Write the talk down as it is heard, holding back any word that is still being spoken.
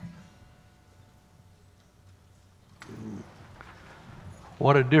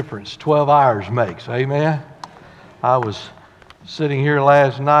What a difference 12 hours makes, amen? I was sitting here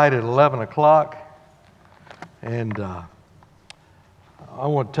last night at 11 o'clock, and I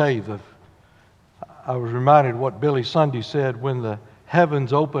want to tell you, I was reminded what Billy Sunday said, when the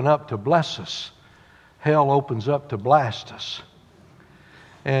heavens open up to bless us, hell opens up to blast us.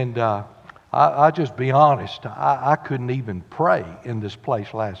 And I just be honest, I couldn't even pray in this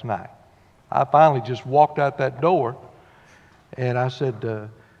place last night. I finally just walked out that door, and I said,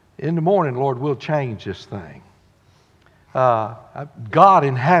 in the morning, Lord, we'll change this thing. God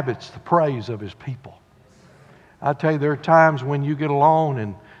inhabits the praise of His people. I tell you, there are times when you get alone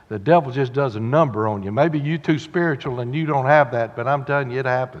and the devil just does a number on you. Maybe you're too spiritual and you don't have that, but I'm telling you, it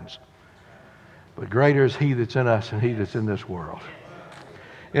happens. But greater is He that's in us than he that's in this world.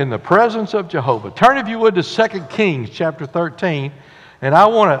 In the presence of Jehovah. Turn, if you would, to 2 Kings chapter 13. And I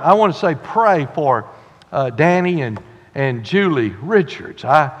want to say pray for Danny and Julie Richards.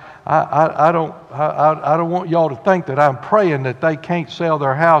 I don't want y'all to think that I'm praying that they can't sell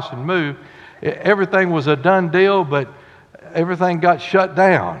their house and move. Everything was a done deal, but everything got shut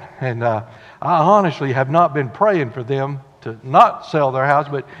down. And I honestly have not been praying for them to not sell their house,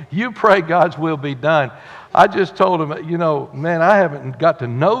 but you pray God's will be done. I just told them, man, I haven't got to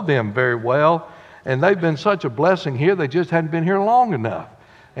know them very well, and they've been such a blessing here. They just hadn't been here long enough.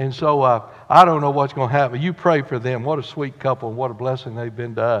 And so I don't know what's going to happen. You pray for them. What a sweet couple, and what a blessing they've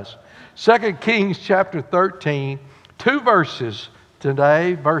been to us. 2 Kings chapter 13, 2 verses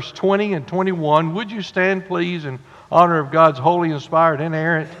today, verse 20 and 21. Would you stand, please, in honor of God's holy, inspired,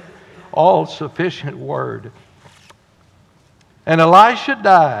 inerrant, all-sufficient word. And Elisha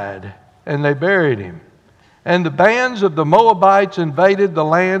died, and they buried him. And the bands of the Moabites invaded the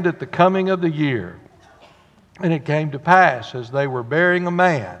land at the coming of the year. And it came to pass, as they were burying a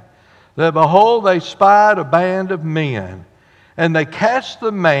man, that behold, they spied a band of men. And they cast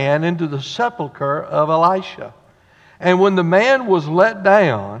the man into the sepulchre of Elisha. And when the man was let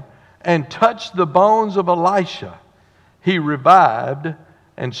down and touched the bones of Elisha, he revived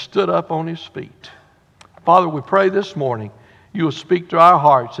and stood up on his feet. Father, we pray this morning you will speak to our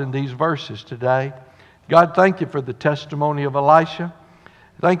hearts in these verses today. God, thank you for the testimony of Elisha.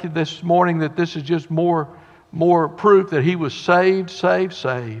 Thank you this morning that this is just more proof that he was saved.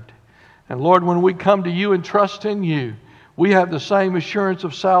 And Lord, when we come to you and trust in you, we have the same assurance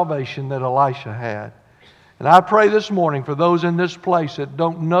of salvation that Elisha had. And I pray this morning for those in this place that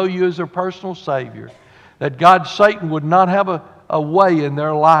don't know you as their personal Savior, that God, Satan would not have a way in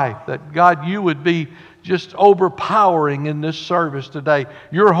their life, that God, you would be just overpowering in this service today.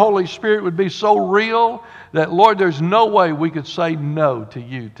 Your Holy Spirit would be so real that, Lord, there's no way we could say no to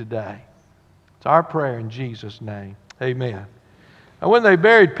you today. It's our prayer in Jesus' name. Amen. And when they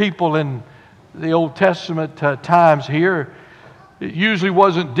buried people in the Old Testament times here, it usually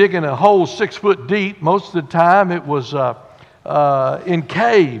wasn't digging a hole 6 foot deep. Most of the time it was in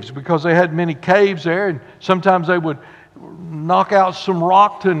caves, because they had many caves there, and sometimes they would knock out some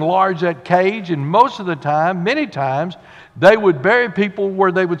rock to enlarge that cage, and most of the time, many times, they would bury people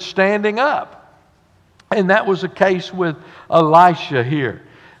where they would standing up. And that was the case with Elisha here.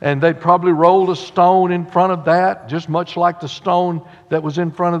 And they probably rolled a stone in front of that, just much like the stone that was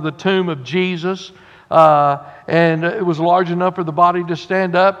in front of the tomb of Jesus. And it was large enough for the body to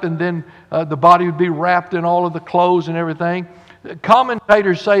stand up, and then the body would be wrapped in all of the clothes and everything.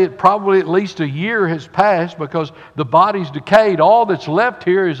 Commentators say it probably at least a year has passed because the body's decayed. All that's left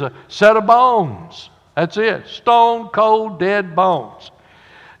here is a set of bones. That's it. Stone cold dead bones.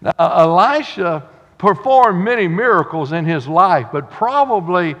 Now, Elisha performed many miracles in his life, but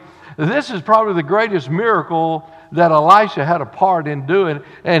this is probably the greatest miracle that Elisha had a part in doing,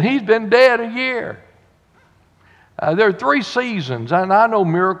 and he's been dead a year. There are 3 seasons, and I know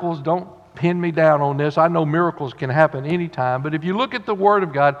miracles, don't pin me down on this. I know miracles can happen anytime, but if you look at the Word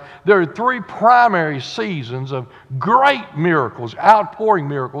of God, there are 3 primary seasons of great miracles, outpouring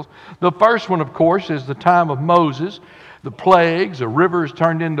miracles. The first one, of course, is the time of Moses. The plagues, the rivers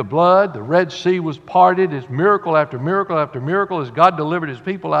turned into blood, the Red Sea was parted. It's miracle after miracle after miracle as God delivered His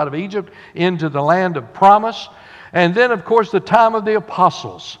people out of Egypt into the land of promise. And then, of course, the time of the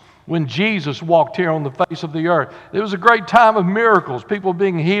apostles, when Jesus walked here on the face of the earth. It was a great time of miracles. People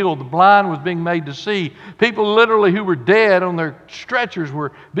being healed. The blind was being made to see. People literally who were dead on their stretchers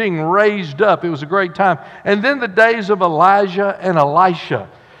were being raised up. It was a great time. And then the days of Elijah and Elisha.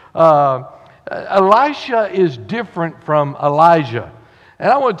 Elisha is different from Elijah.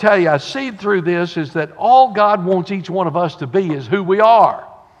 And I want to tell you, I see through this is that all God wants each one of us to be is who we are.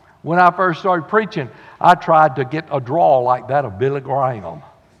 When I first started preaching, I tried to get a draw like that of Billy Graham.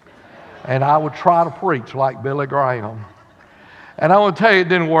 And I would try to preach like Billy Graham. And I want to tell you, it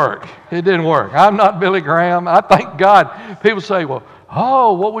didn't work. It didn't work. I'm not Billy Graham. I thank God. People say, well,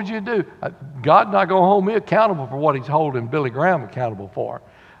 oh, what would you do? God's not going to hold me accountable for what he's holding Billy Graham accountable for.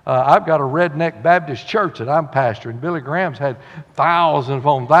 I've got a redneck Baptist church that I'm pastoring. Billy Graham's had thousands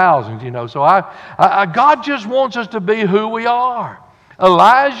upon thousands, So God just wants us to be who we are.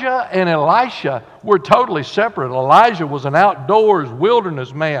 Elijah and Elisha were totally separate. Elijah was an outdoors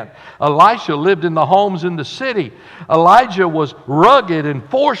wilderness man. Elisha lived in the homes in the city. Elijah was rugged and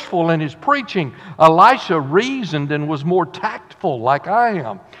forceful in his preaching. Elisha reasoned and was more tactful, like I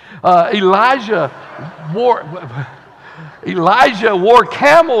am. Elijah wore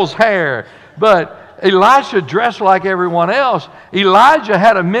camel's hair, but Elisha dressed like everyone else. Elijah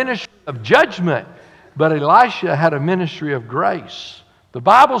had a ministry of judgment, but Elisha had a ministry of grace. The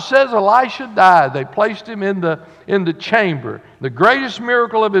Bible says Elisha died. They placed him in the chamber. The greatest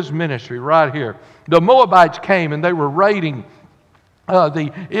miracle of his ministry right here. The Moabites came and they were raiding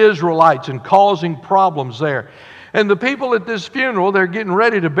the Israelites and causing problems there. And the people at this funeral, they're getting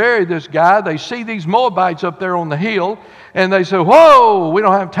ready to bury this guy. They see these Moabites up there on the hill, and they say, whoa, we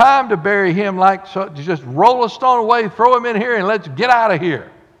don't have time to bury him, so just roll a stone away, throw him in here, and let's get out of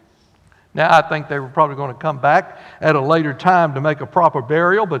here. Now, I think they were probably going to come back at a later time to make a proper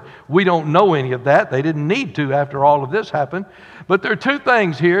burial, but we don't know any of that. They didn't need to after all of this happened. But there are two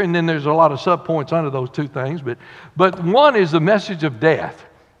things here, and then there's a lot of subpoints under those two things. But one is the message of death.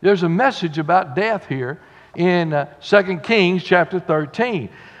 There's a message about death here in 2 Kings chapter 13.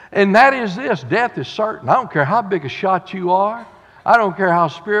 And that is this: death is certain. I don't care how big a shot you are. I don't care how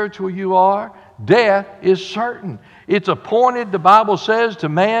spiritual you are. Death is certain. It's appointed, the Bible says, to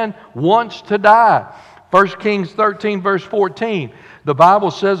man once to die. 1 Kings 13, verse 14. The Bible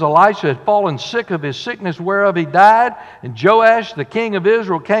says Elisha had fallen sick of his sickness whereof he died. And Joash, the king of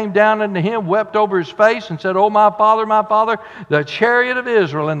Israel, came down unto him, wept over his face, and said, O my father, the chariot of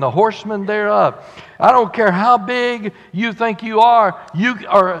Israel and the horsemen thereof. I don't care how big you think you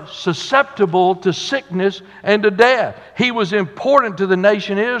are susceptible to sickness and to death. He was important to the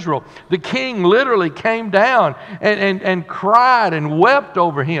nation Israel. The king literally came down and cried and wept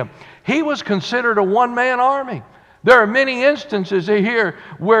over him. He was considered a one-man army. There are many instances here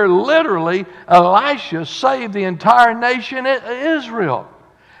where literally Elisha saved the entire nation Israel.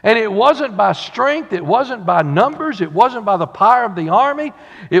 And it wasn't by strength, it wasn't by numbers, it wasn't by the power of the army,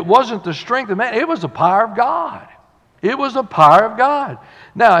 it wasn't the strength of man, it was the power of God. It was the power of God.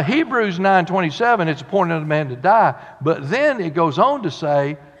 Now, Hebrews 9:27, it's appointed unto man to die, but then it goes on to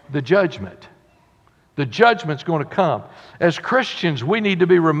say the judgment. The judgment's going to come. As Christians, we need to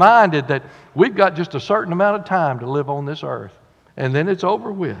be reminded that we've got just a certain amount of time to live on this earth, and then it's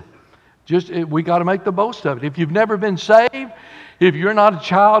over with. We got to make the most of it. If you've never been saved, if you're not a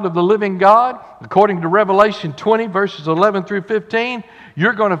child of the living God, according to Revelation 20, verses 11 through 15,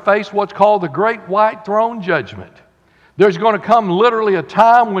 you're going to face what's called the Great White Throne Judgment. There's going to come literally a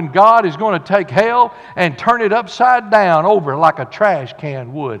time when God is going to take hell and turn it upside down over like a trash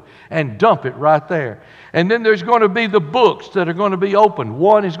can would and dump it right there. And then there's going to be the books that are going to be opened.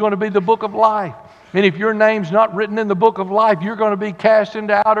 One is going to be the book of life. And if your name's not written in the book of life, you're going to be cast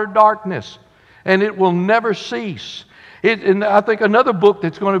into outer darkness. And it will never cease. And I think another book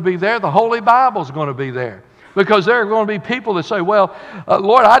that's going to be there, the Holy Bible, is going to be there. Because there are going to be people that say, well,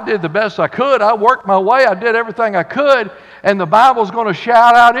 Lord, I did the best I could. I worked my way. I did everything I could. And the Bible's going to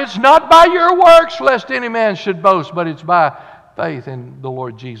shout out, it's not by your works, lest any man should boast, but it's by faith in the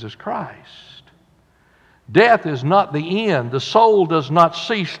Lord Jesus Christ. Death is not the end. The soul does not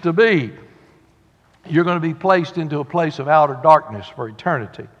cease to be. You're going to be placed into a place of outer darkness for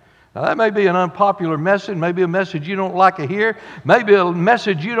eternity. Now, that may be an unpopular message, maybe a message you don't like to hear, maybe a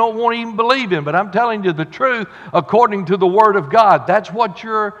message you don't want to even believe in, but I'm telling you the truth according to the Word of God. That's what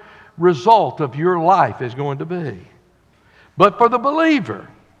your result of your life is going to be. But for the believer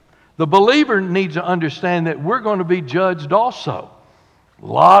needs to understand that we're going to be judged also. A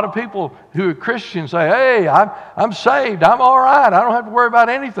lot of people who are Christians say, hey, I'm saved, I'm all right, I don't have to worry about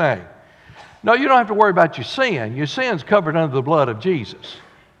anything. No, you don't have to worry about your sin. Your sin's covered under the blood of Jesus.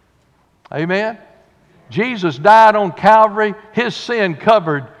 Amen? Jesus died on Calvary. His sin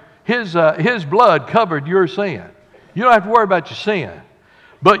covered, his blood covered your sin. You don't have to worry about your sin.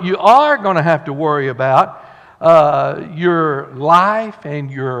 But you are going to have to worry about your life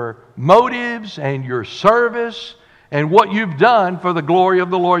and your motives and your service and what you've done for the glory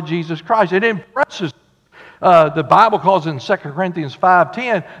of the Lord Jesus Christ. It impresses. The Bible calls it in 2 Corinthians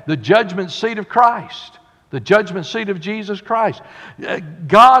 5:10 the judgment seat of Christ. The judgment seat of Jesus Christ.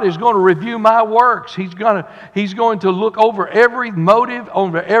 God is going to review my works. He's going to look over every motive,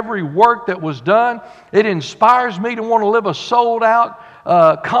 over every work that was done. It inspires me to want to live a sold out,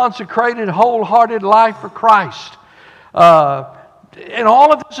 consecrated, wholehearted life for Christ. And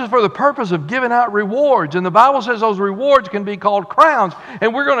all of this is for the purpose of giving out rewards. And the Bible says those rewards can be called crowns.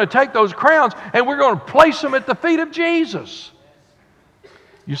 And we're going to take those crowns and we're going to place them at the feet of Jesus.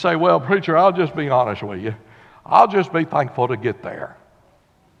 You say, well, preacher, I'll just be honest with you. I'll just be thankful to get there.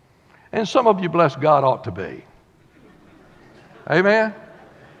 And some of you, bless God, ought to be. Amen?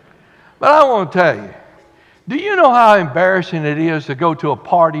 But I want to tell you, do you know how embarrassing it is to go to a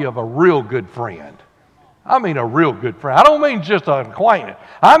party of a real good friend? I mean a real good friend. I don't mean just an acquaintance.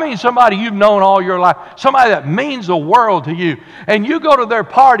 I mean somebody you've known all your life, somebody that means the world to you. And you go to their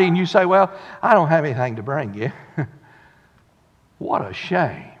party and you say, well, I don't have anything to bring you. What a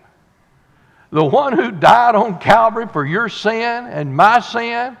shame. The one who died on Calvary for your sin and my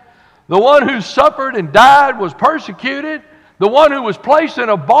sin, the one who suffered and died, was persecuted, the one who was placed in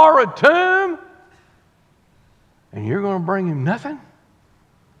a borrowed tomb, and you're going to bring him nothing?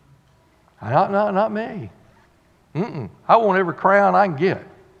 Not me. I want every crown I can get.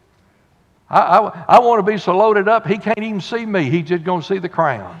 I want to be so loaded up, he can't even see me. He's just going to see the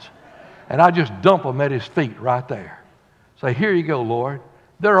crowns. And I just dump them at his feet right there. Say, here you go, Lord.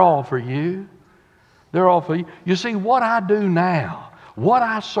 They're all for you. They're all for you. You see, what I do now, what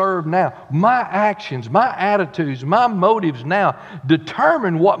I serve now, my actions, my attitudes, my motives now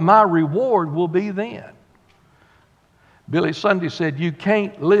determine what my reward will be then. Billy Sunday said, you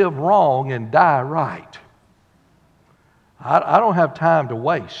can't live wrong and die right. I don't have time to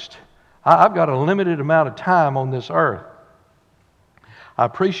waste. I've got a limited amount of time on this earth. I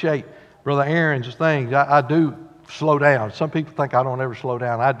appreciate Brother Aaron's things. I do slow down. Some people think I don't ever slow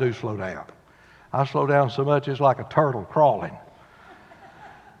down. I do slow down. I slow down so much it's like a turtle crawling.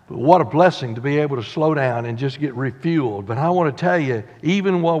 But what a blessing to be able to slow down and just get refueled. But I want to tell you,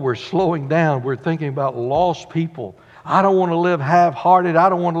 even while we're slowing down, we're thinking about lost people. I don't want to live half-hearted. I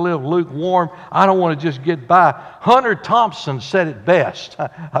don't want to live lukewarm. I don't want to just get by. Hunter Thompson said it best.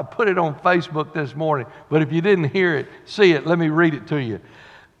 I put it on Facebook this morning, but if you didn't hear it, see it, let me read it to you.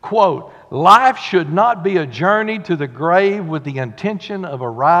 Quote, life should not be a journey to the grave with the intention of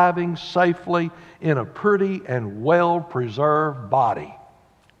arriving safely in a pretty and well-preserved body.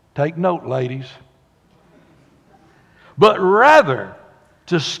 Take note, ladies. But rather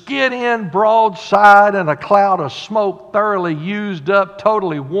to skid in broadside in a cloud of smoke, thoroughly used up,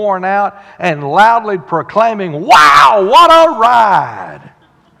 totally worn out, and loudly proclaiming, wow, what a ride.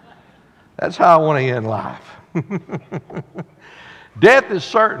 That's how I want to end life. Death is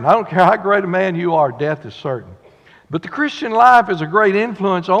certain. I don't care how great a man you are, death is certain. But the Christian life is a great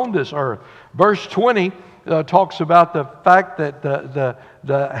influence on this earth. Verse 20 talks about the fact that the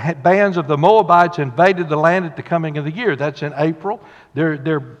bands of the Moabites invaded the land at the coming of the year. That's in April.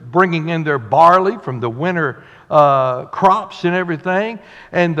 They're bringing in their barley from the winter crops and everything.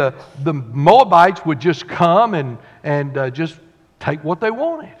 And the Moabites would just come and just take what they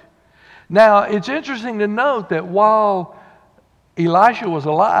wanted. Now, it's interesting to note that while Elisha was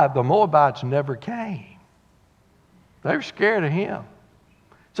alive, the Moabites never came. They were scared of him.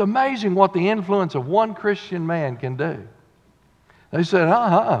 It's amazing what the influence of one Christian man can do. They said,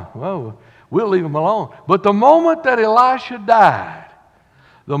 well, we'll leave him alone. But the moment that Elisha died,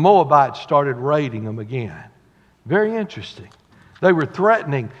 the Moabites started raiding them again. Very interesting. They were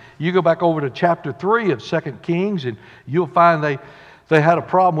threatening. You go back over to chapter 3 of 2 Kings, and you'll find they had a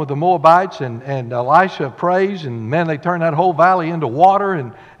problem with the Moabites, and Elisha prays, and man, they turn that whole valley into water,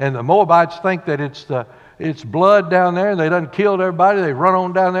 and the Moabites think that it's blood down there. They done killed everybody. They run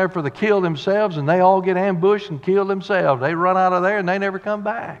on down there for the kill themselves, and they all get ambushed and killed themselves. They run out of there, and they never come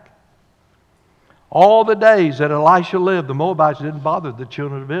back. All the days that Elisha lived, the Moabites didn't bother the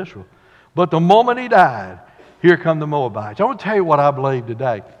children of Israel. But the moment he died, here come the Moabites. I want to tell you what I believe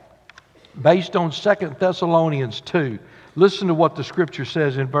today. Based on 2 Thessalonians 2, listen to what the Scripture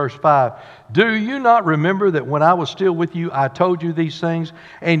says in verse 5. Do you not remember that when I was still with you, I told you these things?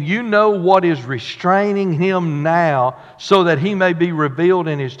 And you know what is restraining him now, so that he may be revealed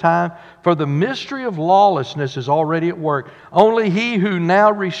in his time? For the mystery of lawlessness is already at work. Only he who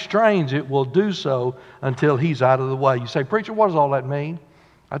now restrains it will do so until he's out of the way. You say, preacher, what does all that mean?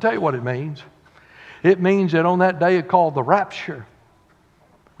 I'll tell you what it means. It means that on that day called the rapture,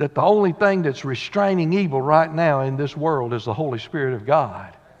 that the only thing that's restraining evil right now in this world is the Holy Spirit of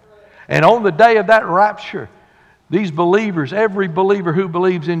God. And on the day of that rapture, these believers, every believer who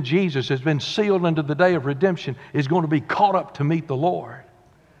believes in Jesus has been sealed unto the day of redemption, is going to be caught up to meet the Lord.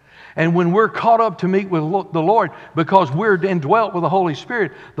 And when we're caught up to meet with the Lord, because we're indwelt with the Holy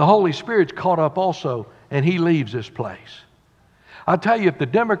Spirit's caught up also, and He leaves this place. I tell you, if the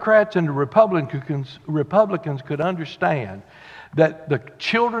Democrats and the Republicans could understand that the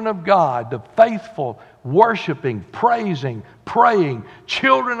children of God, the faithful, worshiping, praising, praying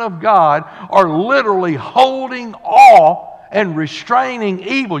children of God are literally holding off and restraining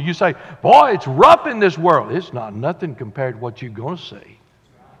evil. You say, boy, it's rough in this world. It's not nothing compared to what you're going to see.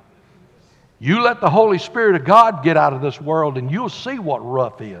 You let the Holy Spirit of God get out of this world and you'll see what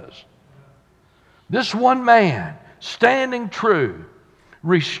rough is. This one man, standing true,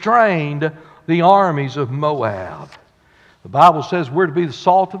 restrained the armies of Moab. The Bible says we're to be the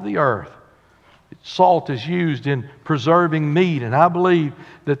salt of the earth. Salt is used in preserving meat, and I believe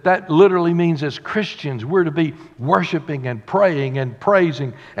that literally means as Christians we're to be worshiping and praying and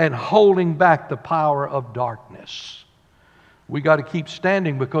praising and holding back the power of darkness. We got to keep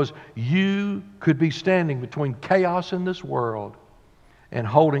standing, because you could be standing between chaos in this world and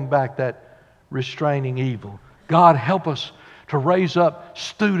holding back that restraining evil. God, help us to raise up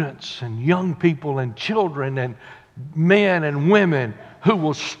students and young people and children and men and women who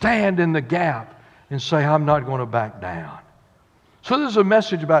will stand in the gap and say, I'm not going to back down. So there's a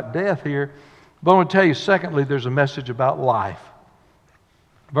message about death here, but I want to tell you, secondly, there's a message about life.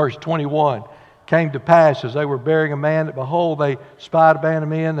 Verse 21, came to pass as they were burying a man, that behold, they spied a band of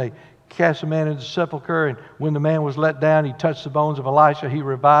men, they cast the man into the sepulchre, and when the man was let down, he touched the bones of Elisha, he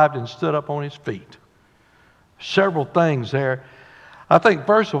revived and stood up on his feet. Several things there. I think,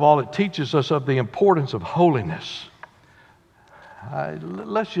 first of all, it teaches us of the importance of holiness.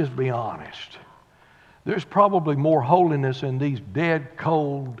 Let's just be honest. There's probably more holiness in these dead,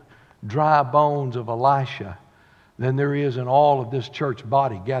 cold, dry bones of Elisha than there is in all of this church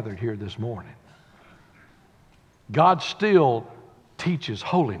body gathered here this morning. God still teaches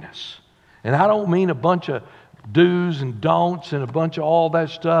holiness. And I don't mean a bunch of do's and don'ts and a bunch of all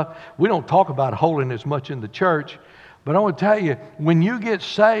that stuff. We don't talk about holiness much in the church. But I want to tell you, when you get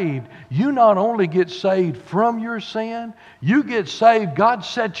saved, you not only get saved from your sin, you get saved, God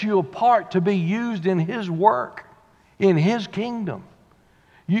sets you apart to be used in His work, in His kingdom.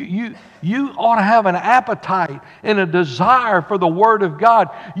 You ought to have an appetite and a desire for the Word of God.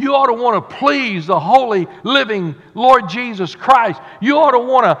 You ought to want to please the holy, living Lord Jesus Christ. You ought to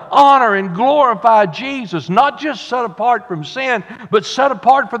want to honor and glorify Jesus, not just set apart from sin, but set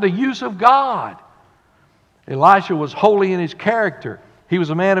apart for the use of God. Elisha was holy in his character. He was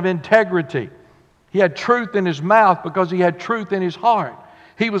a man of integrity. He had truth in his mouth because he had truth in his heart.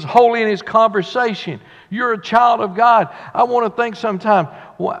 He was holy in his conversation. You're a child of God. I want to think sometime,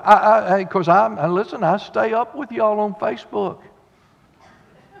 because I stay up with y'all on Facebook.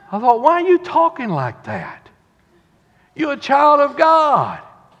 I thought, why are you talking like that? You're a child of God.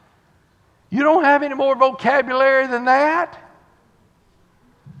 You don't have any more vocabulary than that?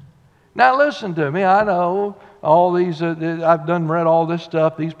 Now listen to me. I know all these, I've read all this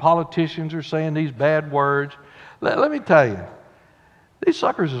stuff. These politicians are saying these bad words. Let me tell you, these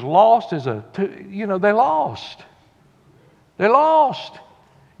suckers is lost they lost. They lost.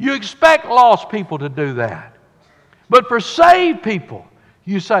 You expect lost people to do that. But for saved people,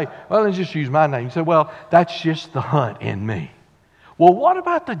 you say, well, let's just use my name. You say, well, that's just the hunt in me. Well, what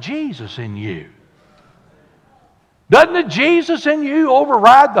about the Jesus in you? Doesn't the Jesus in you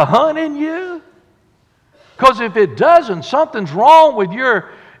override the hunt in you? Because if it doesn't, something's wrong with your...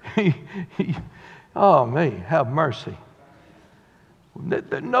 Oh, me, have mercy.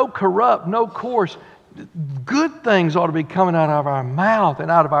 No corrupt, no coarse. Good things ought to be coming out of our mouth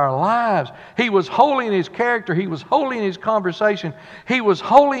and out of our lives. He was holy in his character. He was holy in his conversation. He was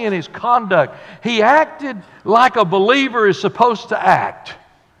holy in his conduct. He acted like a believer is supposed to act.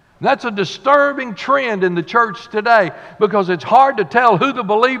 That's a disturbing trend in the church today, because it's hard to tell who the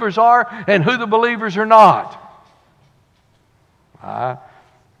believers are and who the believers are not. I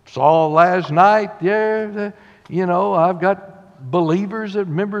saw last night, I've got believers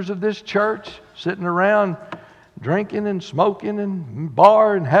and members of this church sitting around drinking and smoking and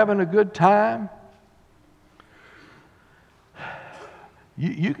bar and having a good time.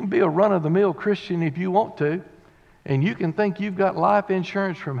 You can be a run-of-the-mill Christian if you want to. And you can think you've got life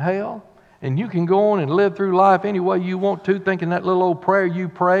insurance from hell, and you can go on and live through life any way you want to, thinking that little old prayer you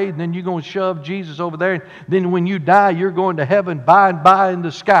prayed, and then you're going to shove Jesus over there, and then when you die, you're going to heaven by and by in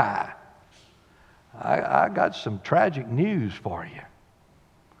the sky. I got some tragic news for you.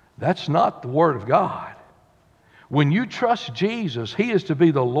 That's not the Word of God. When you trust Jesus, He is to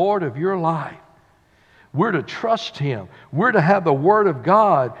be the Lord of your life. We're to trust Him. We're to have the Word of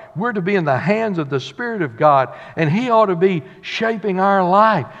God. We're to be in the hands of the Spirit of God. And He ought to be shaping our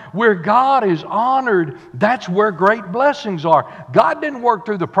life. Where God is honored, that's where great blessings are. God didn't work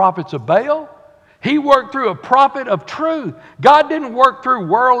through the prophets of Baal. He worked through a prophet of truth. God didn't work through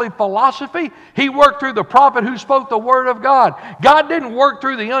worldly philosophy. He worked through the prophet who spoke the Word of God. God didn't work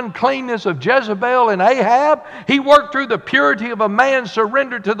through the uncleanness of Jezebel and Ahab. He worked through the purity of a man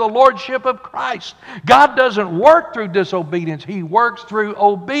surrendered to the Lordship of Christ. God doesn't work through disobedience. He works through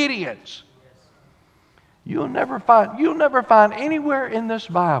obedience. You'll never find anywhere in this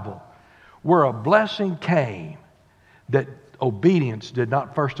Bible where a blessing came that obedience did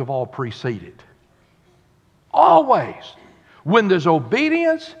not first of all precede it. Always. When there's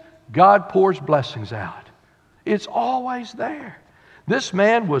obedience, God pours blessings out. It's always there. This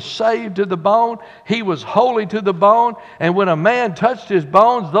man was saved to the bone. He was holy to the bone. And when a man touched his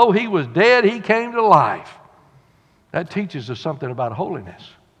bones, though he was dead, he came to life. That teaches us something about holiness.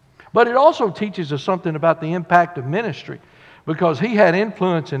 But it also teaches us something about the impact of ministry, because he had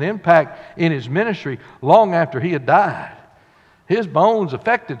influence and impact in his ministry long after he had died. His bones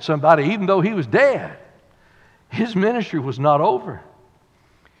affected somebody even though he was dead. His ministry was not over.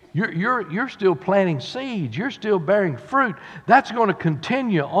 You're still planting seeds. You're still bearing fruit. That's going to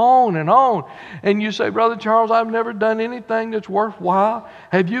continue on and on. And you say, Brother Charles, I've never done anything that's worthwhile.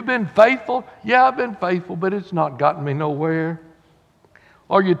 Have you been faithful? Yeah, I've been faithful, but it's not gotten me nowhere.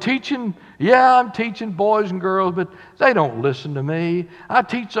 Are you teaching? Yeah, I'm teaching boys and girls, but they don't listen to me. I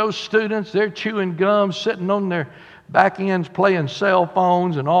teach those students, they're chewing gum, sitting on their back ends playing cell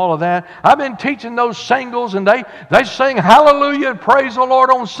phones and all of that. I've been teaching those singles, and they sing hallelujah and praise the Lord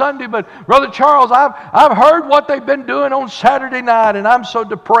on Sunday. But Brother Charles, I've heard what they've been doing on Saturday night, and I'm so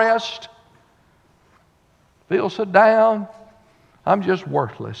depressed. Phil, sit down. I'm just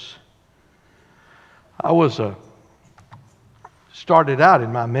worthless. I was started out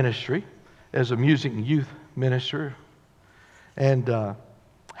in my ministry as a music and youth minister, and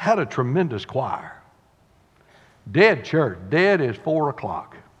had a tremendous choir. Dead church, dead as 4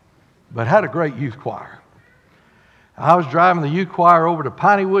 o'clock, but had a great youth choir. I was driving the youth choir over to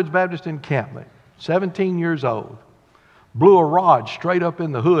Piney Woods Baptist Encampment, 17 years old. Blew a rod straight up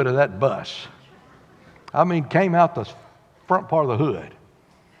in the hood of that bus. I mean, came out the front part of the hood.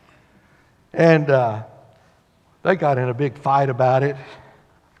 And they got in a big fight about it.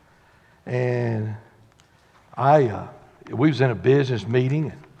 And we was in a business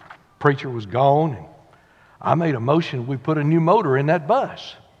meeting, and preacher was gone, and I made a motion, we put a new motor in that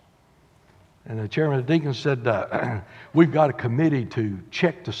bus. And the chairman of the deacons said, we've got a committee to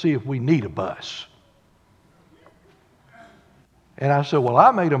check to see if we need a bus. And I said, well, I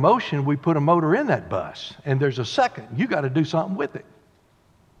made a motion, we put a motor in that bus. And there's a second, you got to do something with it.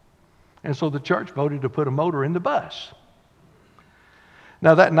 And so the church voted to put a motor in the bus.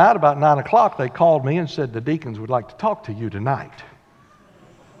 Now that night about 9 o'clock, they called me and said, the deacons would like to talk to you tonight.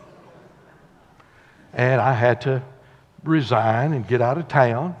 And I had to resign and get out of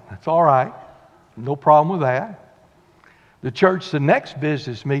town. That's all right. No problem with that. The church, the next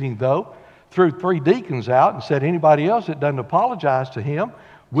business meeting, though, threw 3 deacons out and said, anybody else that doesn't apologize to him,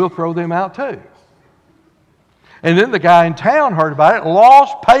 we'll throw them out too. And then the guy in town heard about it,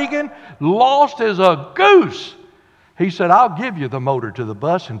 lost pagan, lost as a goose. He said, I'll give you the motor to the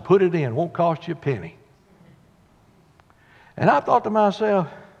bus and put it in. Won't cost you a penny. And I thought to myself,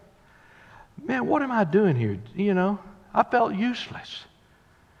 man, what am I doing here? You know, I felt useless.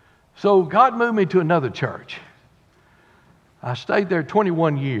 So God moved me to another church. I stayed there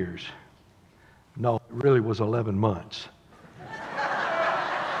 21 years. No, it really was 11 months.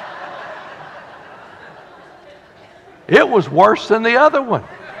 It was worse than the other one.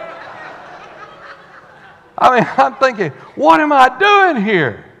 I mean, I'm thinking, what am I doing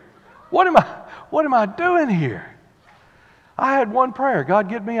here? What am I doing here? I had one prayer, God,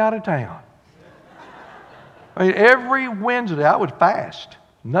 get me out of town. I mean, every Wednesday I would fast,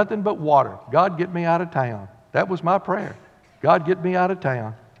 nothing but water. God, get me out of town. That was my prayer. God, get me out of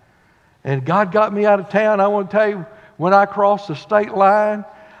town. And God got me out of town. I want to tell you, when I crossed the state line,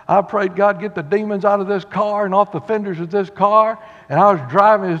 I prayed, God, get the demons out of this car and off the fenders of this car. And I was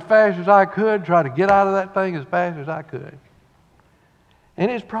driving as fast as I could, trying to get out of that thing as fast as I could.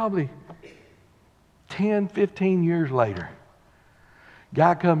 And it's probably 10, 15 years later.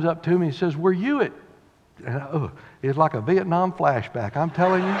 Guy comes up to me and says, were you at... And it's like a Vietnam flashback, I'm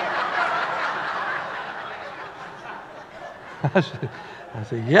telling you. I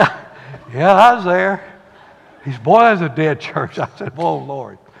said, yeah, I was there. He said, boy, that's a dead church. I said, oh,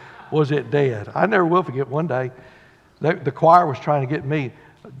 Lord, was it dead? I never will forget one day, the choir was trying to get me.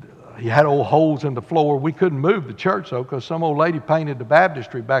 He had old holes in the floor. We couldn't move the church, though, because some old lady painted the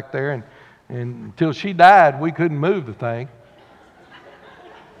baptistry back there, and until she died, we couldn't move the thing.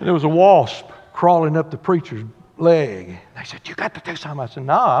 And there was a wasp crawling up the preacher's leg. They said, "You got to do something." I said,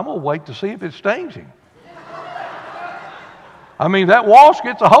 "No, I'm going to wait to see if it stings him." I mean, that wasp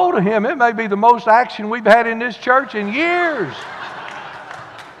gets a hold of him. It may be the most action we've had in this church in years.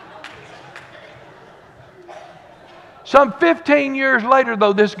 Some 15 years later,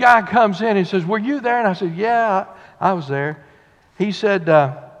 though, this guy comes in and says, "Were you there?" And I said, "Yeah, I was there." He said,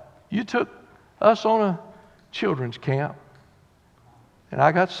 "You took us on a children's camp, and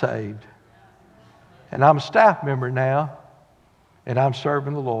I got saved. And I'm a staff member now, and I'm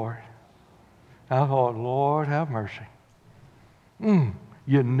serving the Lord." I thought, Lord, have mercy.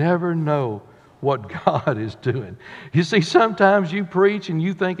 You never know what God is doing. You see, sometimes you preach and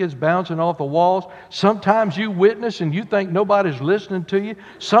you think it's bouncing off the walls. Sometimes you witness and you think nobody's listening to you.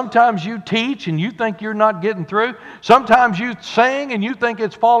 Sometimes you teach and you think you're not getting through. Sometimes you sing and you think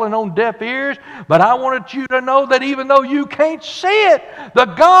it's falling on deaf ears. But I wanted you to know that even though you can't see it, the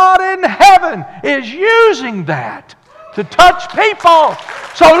God in heaven is using that to touch people.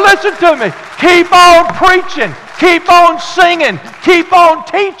 So listen to me. Keep on preaching. Keep on singing. Keep on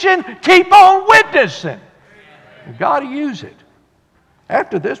teaching. Keep on witnessing. God will use it.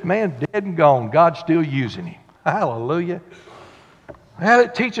 After this man dead and gone, God's still using him. Hallelujah. Well,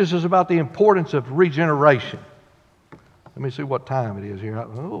 it teaches us about the importance of regeneration. Let me see what time it is here.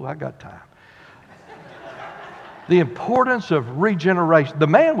 Oh, I got time. The importance of regeneration. The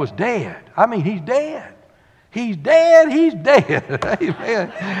man was dead. I mean, he's dead. He's dead. He's dead. Amen.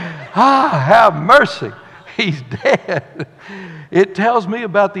 Have mercy. He's dead. It tells me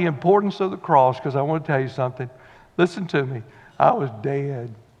about the importance of the cross, because I want to tell you something. Listen to me. I was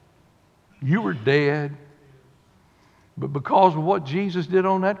dead. You were dead. But because of what Jesus did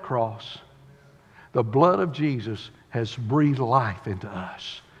on that cross, the blood of Jesus has breathed life into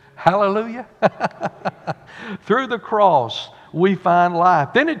us. Hallelujah. Through the cross, we find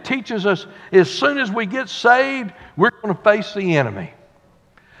life. Then it teaches us, as soon as we get saved, we're going to face the enemy.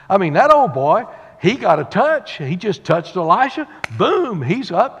 I mean, that old boy, he got a touch. He just touched Elisha. Boom,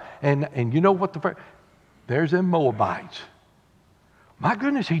 he's up. And you know what? There's them Moabites. My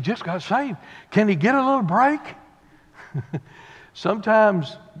goodness, he just got saved. Can he get a little break?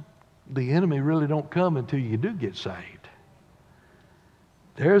 Sometimes the enemy really don't come until you do get saved.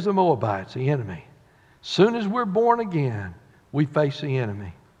 There's the Moabites, the enemy. Soon as we're born again, we face the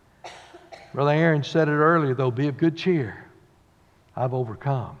enemy. Brother Aaron said it earlier, though, be of good cheer. I've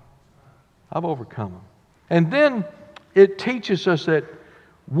overcome. I've overcome them. And then it teaches us that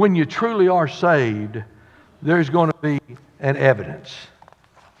when you truly are saved, there's going to be an evidence.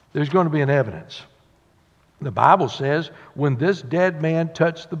 There's going to be an evidence. The Bible says, when this dead man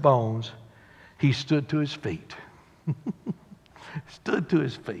touched the bones, he stood to his feet. Stood to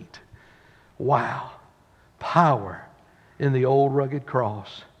his feet. Wow. Power in the old rugged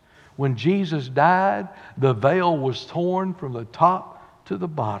cross. When Jesus died, the veil was torn from the top to the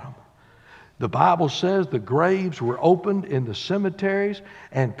bottom. The Bible says the graves were opened in the cemeteries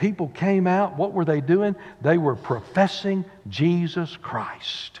and people came out. What were they doing? They were professing Jesus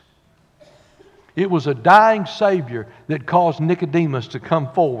Christ. It was a dying Savior that caused Nicodemus to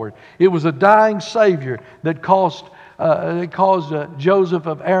come forward. It was a dying Savior that caused Joseph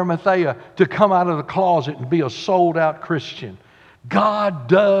of Arimathea to come out of the closet and be a sold-out Christian. God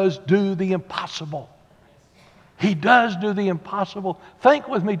does do the impossible. He does do the impossible. Think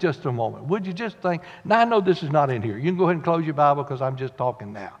with me just a moment. Would you just think? Now, I know this is not in here. You can go ahead and close your Bible because I'm just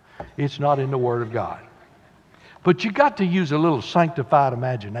talking now. It's not in the Word of God. But you got to use a little sanctified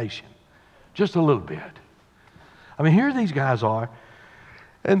imagination. Just a little bit. I mean, here these guys are,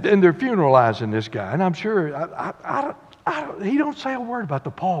 and they're funeralizing this guy. And I'm sure, he don't say a word about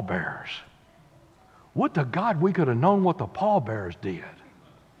the pallbearers. Would to God we could have known what the pallbearers did.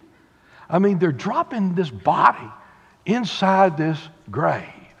 I mean, they're dropping this body inside this grave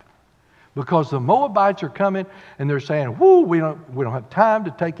because the Moabites are coming and they're saying, "Whoo, we don't have time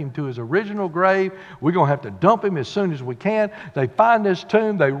to take him to his original grave. We're going to have to dump him as soon as we can." They find this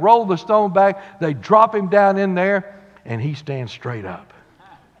tomb, they roll the stone back, they drop him down in there, and he stands straight up.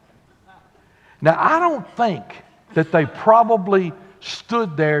 Now, I don't think that they probably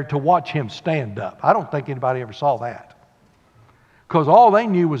stood there to watch him stand up. I don't think anybody ever saw that. Because all they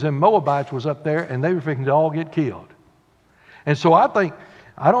knew was them Moabites was up there and they were fixing to all get killed. And so I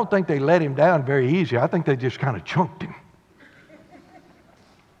don't think they let him down very easy. I think they just kind of chunked him.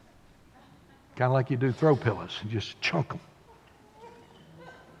 Kind of like you do throw pillows. You just chunk them.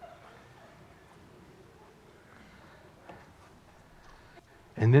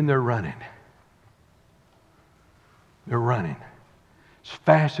 And And then they're running. They're running as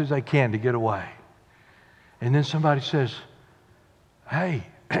fast as they can to get away. And then somebody says, hey,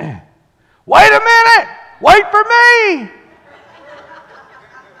 wait a minute! Wait for me!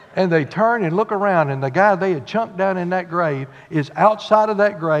 And they turn and look around, and the guy they had chunked down in that grave is outside of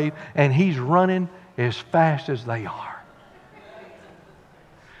that grave, and he's running as fast as they are.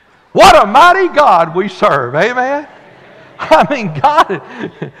 What a mighty God we serve, amen? I mean,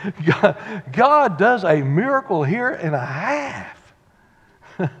 God does a miracle here and a half.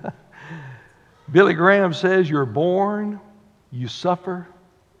 Billy Graham says, you're born, you suffer,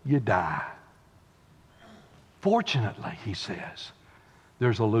 you die. Fortunately, he says,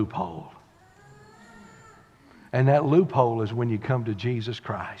 there's a loophole. And that loophole is when you come to Jesus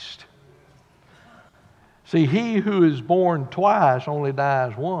Christ. See, he who is born twice only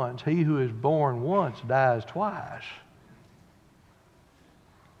dies once. He who is born once dies twice.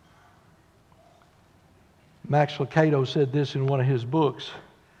 Max Lucado said this in one of his books.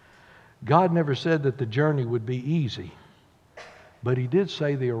 God never said that the journey would be easy, but He did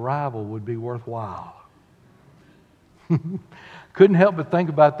say the arrival would be worthwhile. Couldn't help but think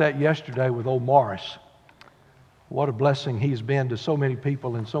about that yesterday with old Morris. What a blessing he's been to so many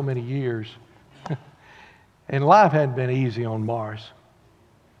people in so many years. And life hadn't been easy on Morris.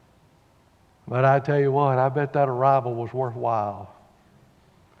 But I tell you what, I bet that arrival was worthwhile.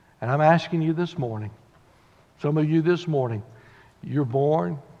 And I'm asking you this morning, some of you this morning, you're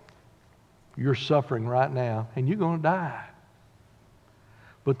born, you're suffering right now, and you're going to die.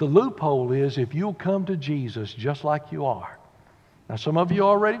 But the loophole is if you'll come to Jesus just like you are. Now, some of you are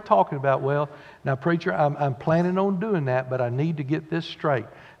already talking about, well, now, preacher, I'm planning on doing that, but I need to get this straight.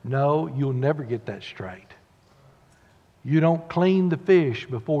 No, you'll never get that straight. You don't clean the fish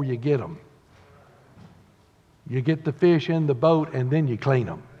before you get them. You get the fish in the boat and then you clean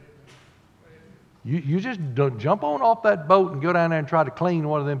them. You just don't jump on off that boat and go down there and try to clean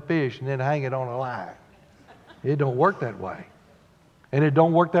one of them fish and then hang it on a line. It don't work that way. And it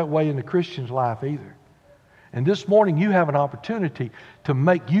don't work that way in the Christian's life either. And this morning you have an opportunity to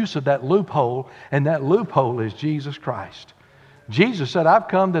make use of that loophole, and that loophole is Jesus Christ. Jesus said, I've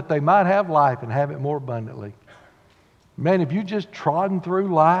come that they might have life and have it more abundantly. Man, if you just trodden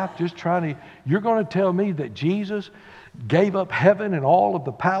through life, just trying to, you're going to tell me that Jesus gave up heaven and all of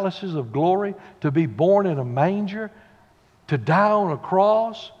the palaces of glory to be born in a manger, to die on a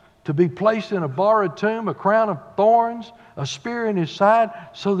cross, to be placed in a borrowed tomb, a crown of thorns, a spear in His side,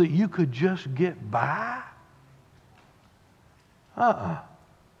 so that you could just get by?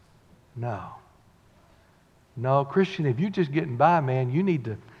 No, Christian, if you're just getting by, man, you need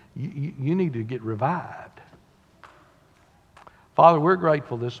to get revived. Father, we're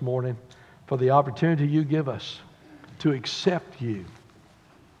grateful this morning for the opportunity You give us to accept You.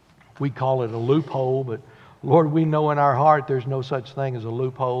 We call it a loophole, but Lord, we know in our heart there's no such thing as a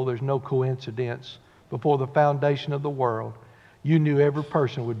loophole. There's no coincidence. Before the foundation of the world, You knew every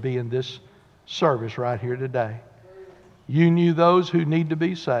person would be in this service right here today. You knew those who need to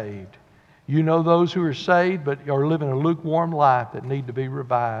be saved. You know those who are saved but are living a lukewarm life that need to be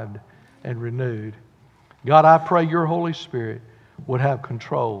revived and renewed. God, I pray Your Holy Spirit would have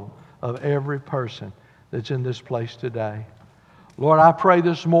control of every person that's in this place today. Lord, I pray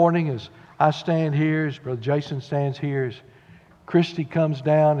this morning as I stand here, as Brother Jason stands here, as Christy comes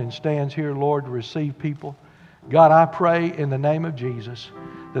down and stands here, Lord, to receive people. God, I pray in the name of Jesus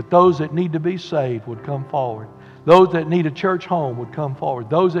that those that need to be saved would come forward. Those that need a church home would come forward.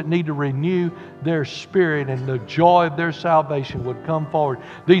 Those that need to renew their spirit and the joy of their salvation would come forward.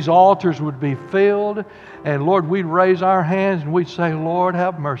 These altars would be filled, and Lord, we'd raise our hands and we'd say, Lord,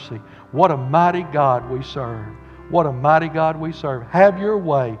 have mercy. What a mighty God we serve. What a mighty God we serve. Have Your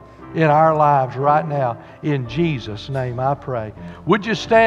way in our lives right now. In Jesus' name I pray. Would you stand?